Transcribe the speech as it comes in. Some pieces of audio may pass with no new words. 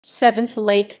Seventh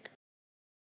Lake.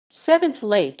 Seventh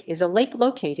Lake is a lake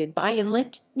located by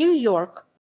Inlet, New York.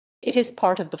 It is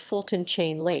part of the Fulton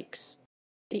Chain Lakes.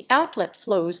 The outlet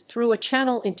flows through a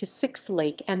channel into Sixth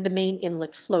Lake and the main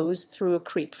inlet flows through a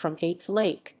creek from Eighth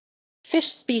Lake.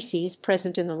 Fish species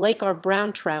present in the lake are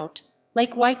brown trout,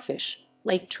 lake whitefish,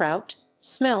 lake trout,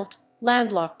 smelt,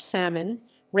 landlocked salmon,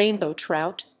 rainbow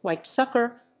trout, white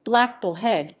sucker, black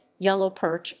bullhead, yellow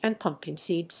perch, and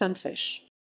pumpkinseed sunfish.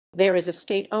 There is a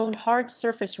state-owned hard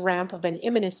surface ramp of an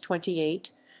immense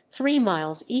 28, 3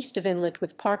 miles east of Inlet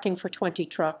with parking for 20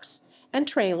 trucks and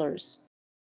trailers.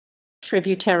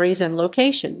 Tributaries and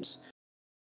locations.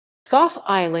 Gough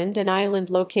Island, an island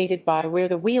located by where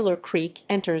the Wheeler Creek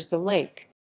enters the lake.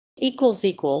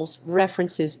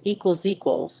 References